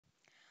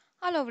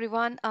Hello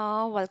everyone,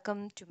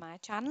 welcome to my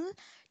channel.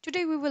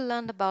 Today we will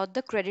learn about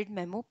the credit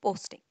memo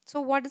posting.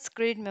 So what is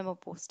credit memo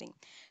posting?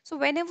 So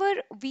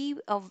whenever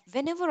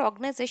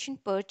organization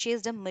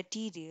purchased a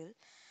material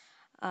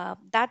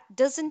that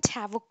doesn't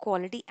have a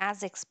quality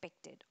as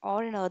expected,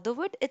 or in other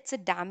words, it's a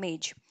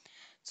damage.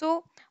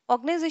 So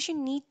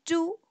organization need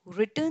to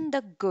return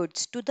the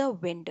goods to the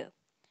vendor.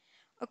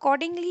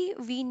 Accordingly,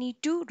 we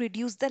need to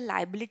reduce the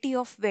liability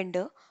of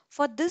vendor.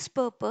 For this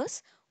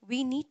purpose,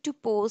 we need to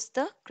post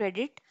the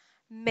credit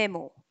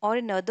memo, or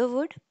in other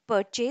word,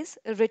 purchase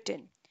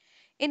written.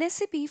 In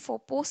SAP, for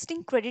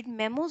posting credit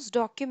memos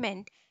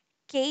document,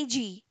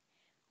 KG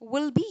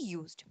will be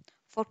used.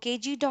 For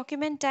KG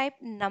document type,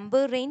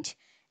 number range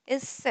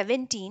is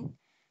 17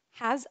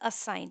 has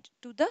assigned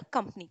to the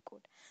company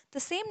code. The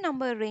same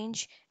number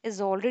range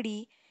is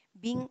already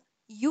being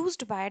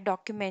used by a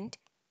document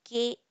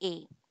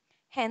KA.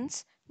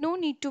 Hence, no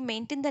need to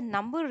maintain the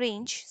number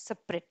range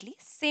separately.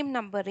 Same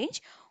number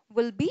range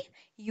will be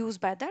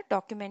used by the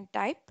document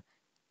type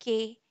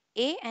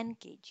KA and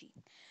KG.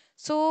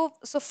 So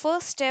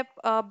first step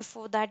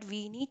before that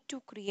we need to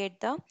create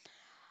the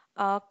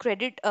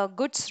credit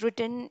goods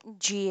written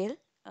GL.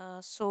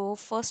 So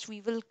first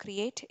we will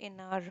create in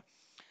our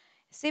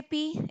SAP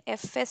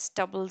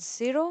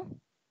FS00.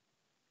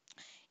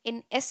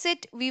 In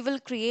asset we will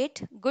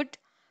create good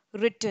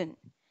written.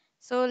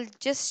 So I'll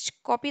just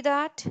copy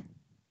that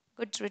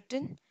goods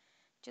written.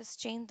 Just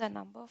change the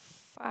number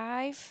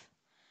 5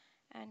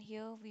 and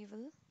here we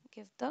will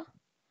give the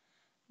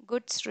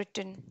goods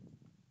written.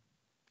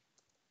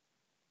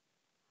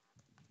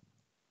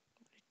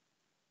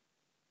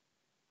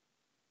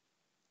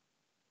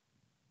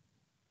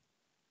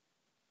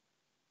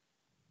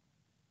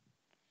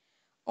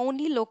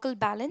 Only local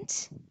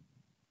balance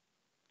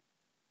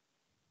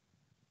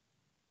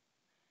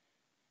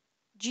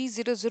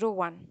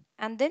G001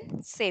 and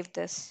then save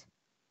this.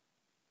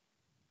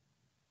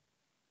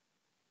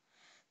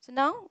 So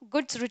now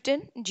goods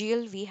written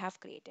GL we have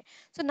created.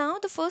 So now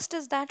the first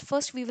is that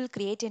first we will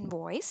create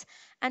invoice,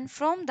 and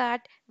from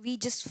that we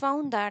just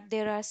found that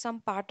there are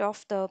some part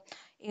of the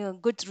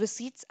goods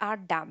receipts are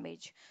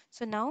damaged.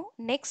 So now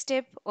next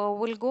step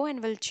we'll go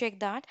and we'll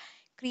check that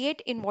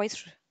create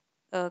invoice.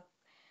 Uh,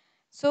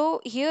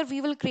 so here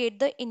we will create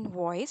the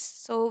invoice.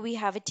 So we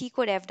have a T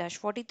code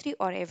F-43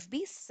 or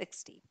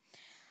FB60.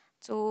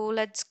 So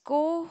let's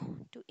go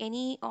to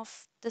any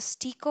of this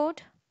T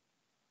code.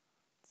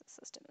 The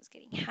system is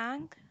getting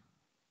hang.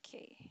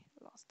 Okay,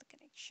 lost the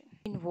connection.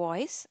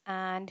 Invoice,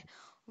 and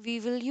we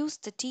will use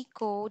the T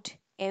code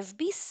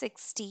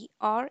FB60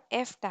 or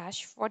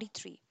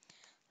F-43.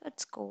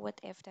 Let's go with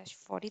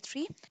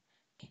F-43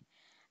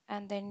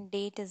 and then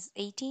date is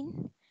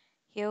 18.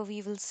 Here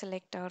we will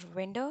select our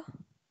vendor.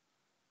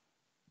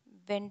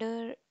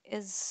 Vendor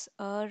is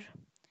our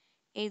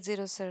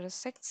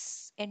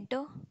 8006,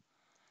 enter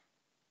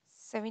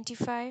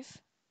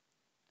 75,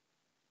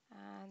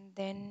 and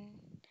then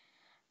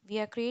we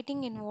are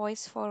creating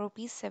invoice for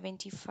rupees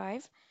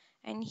 75,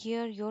 and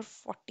here your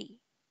 40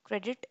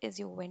 credit is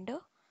your vendor.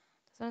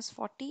 This one is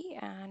 40,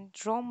 and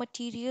raw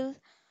material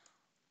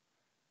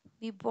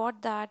we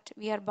bought that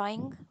we are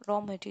buying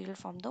raw material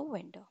from the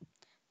vendor.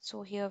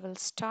 So here we'll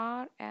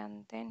star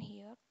and then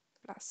here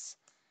plus,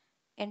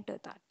 enter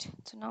that.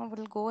 So now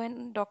we'll go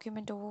and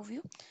document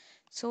overview.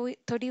 So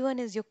 31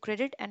 is your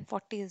credit and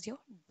 40 is your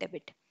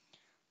debit.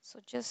 So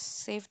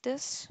just save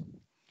this.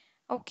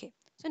 Okay,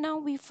 so now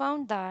we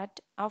found that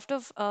out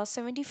of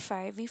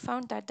 75, we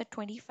found that the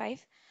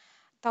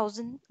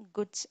 25,000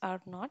 goods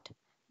are not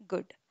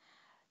good.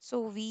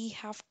 So we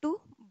have to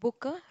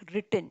book a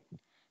return.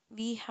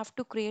 We have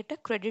to create a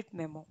credit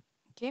memo.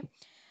 Okay,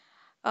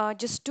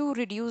 just to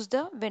reduce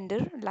the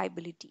vendor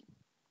liability.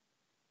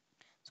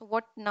 So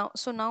what now?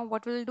 So now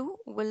what we'll do?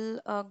 We'll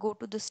go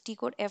to this T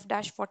code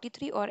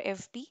F-43 or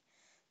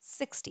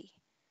FB60.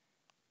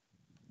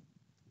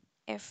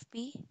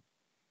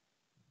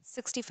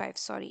 FB65,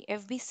 sorry,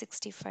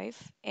 FB65,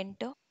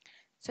 enter.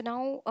 So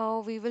now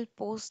we will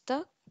post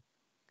the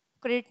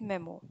credit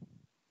memo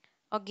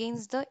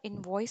against the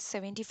invoice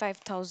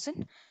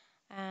 75,000.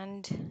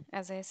 And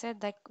as I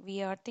said, that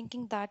we are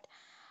thinking that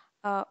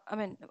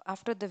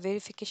after the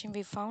verification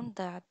we found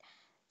that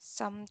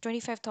some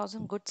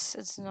 25,000 goods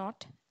is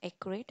not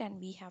accurate and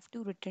we have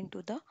to return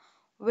to the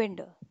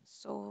vendor.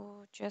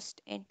 So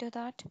just enter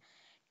that.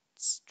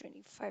 It's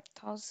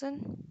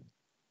 25,000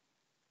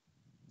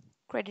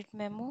 credit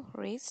memo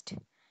raised,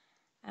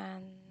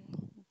 and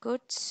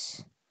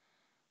goods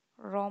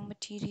raw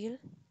material,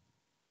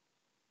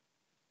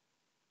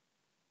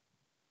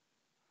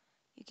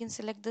 you can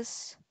select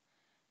this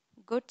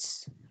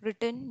goods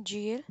written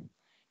GL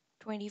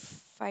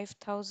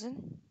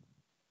 25,000,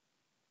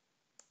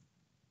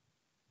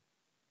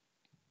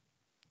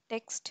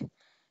 text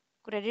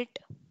credit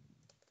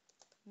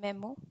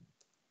memo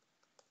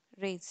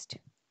raised.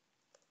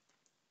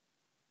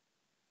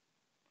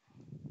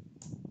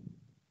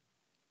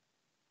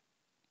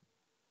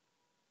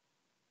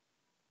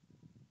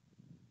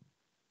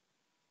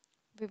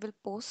 We will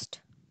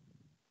post.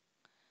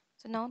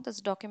 So now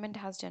this document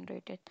has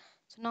generated.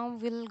 So now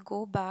we'll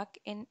go back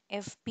in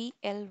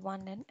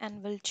FPL1N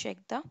and we'll check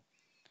the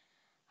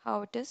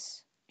how it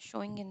is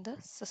showing in the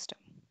system.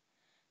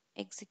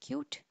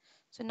 Execute.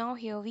 So now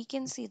here we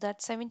can see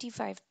that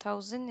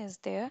 75,000 is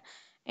there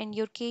and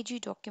your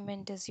KG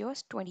document is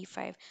yours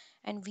 25,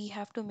 and we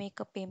have to make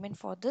a payment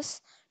for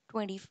this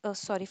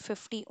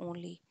 50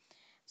 only.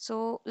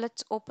 So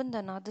let's open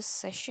another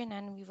session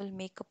and we will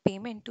make a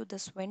payment to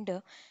this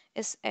vendor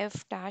is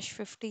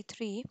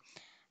F-53,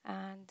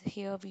 and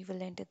here we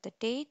will enter the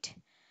date.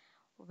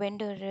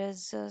 Vendor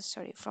is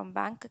from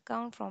bank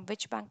account, from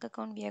which bank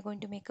account we are going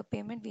to make a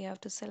payment. We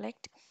have to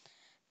select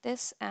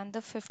this, and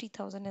the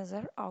 50,000 is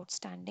our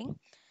outstanding,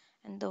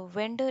 and the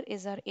vendor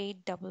is our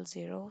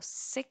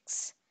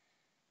 8006.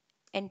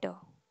 Enter.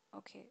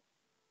 Okay,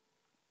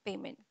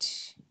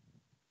 payment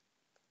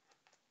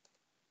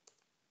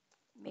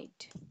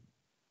made.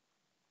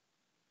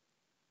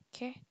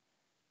 Okay,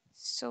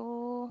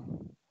 so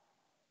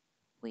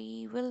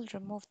we will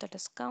remove the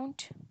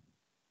discount.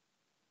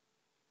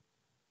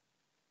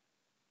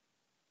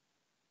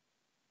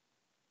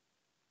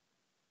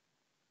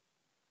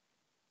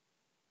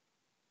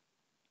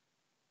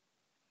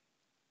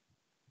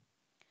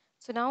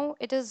 So now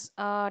it is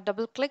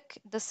double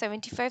click the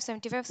 75,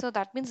 so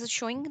that means it's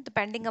showing the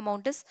pending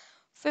amount is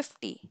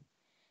 50.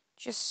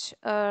 Just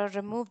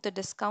remove the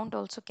discount,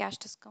 also cash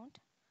discount.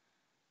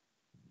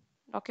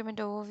 Document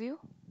overview.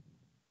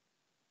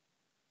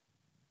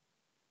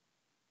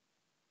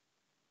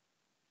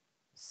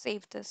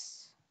 Save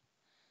this.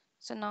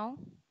 So now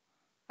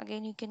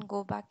again you can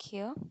go back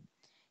here.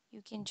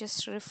 You can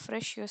just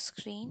refresh your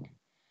screen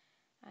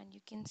and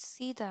you can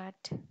see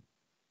that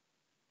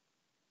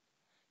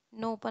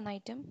no open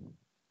item.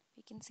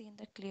 We can see in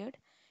the cleared.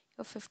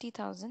 Your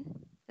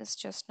 50,000 is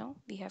just now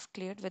we have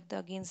cleared with the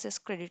against this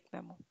credit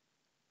memo.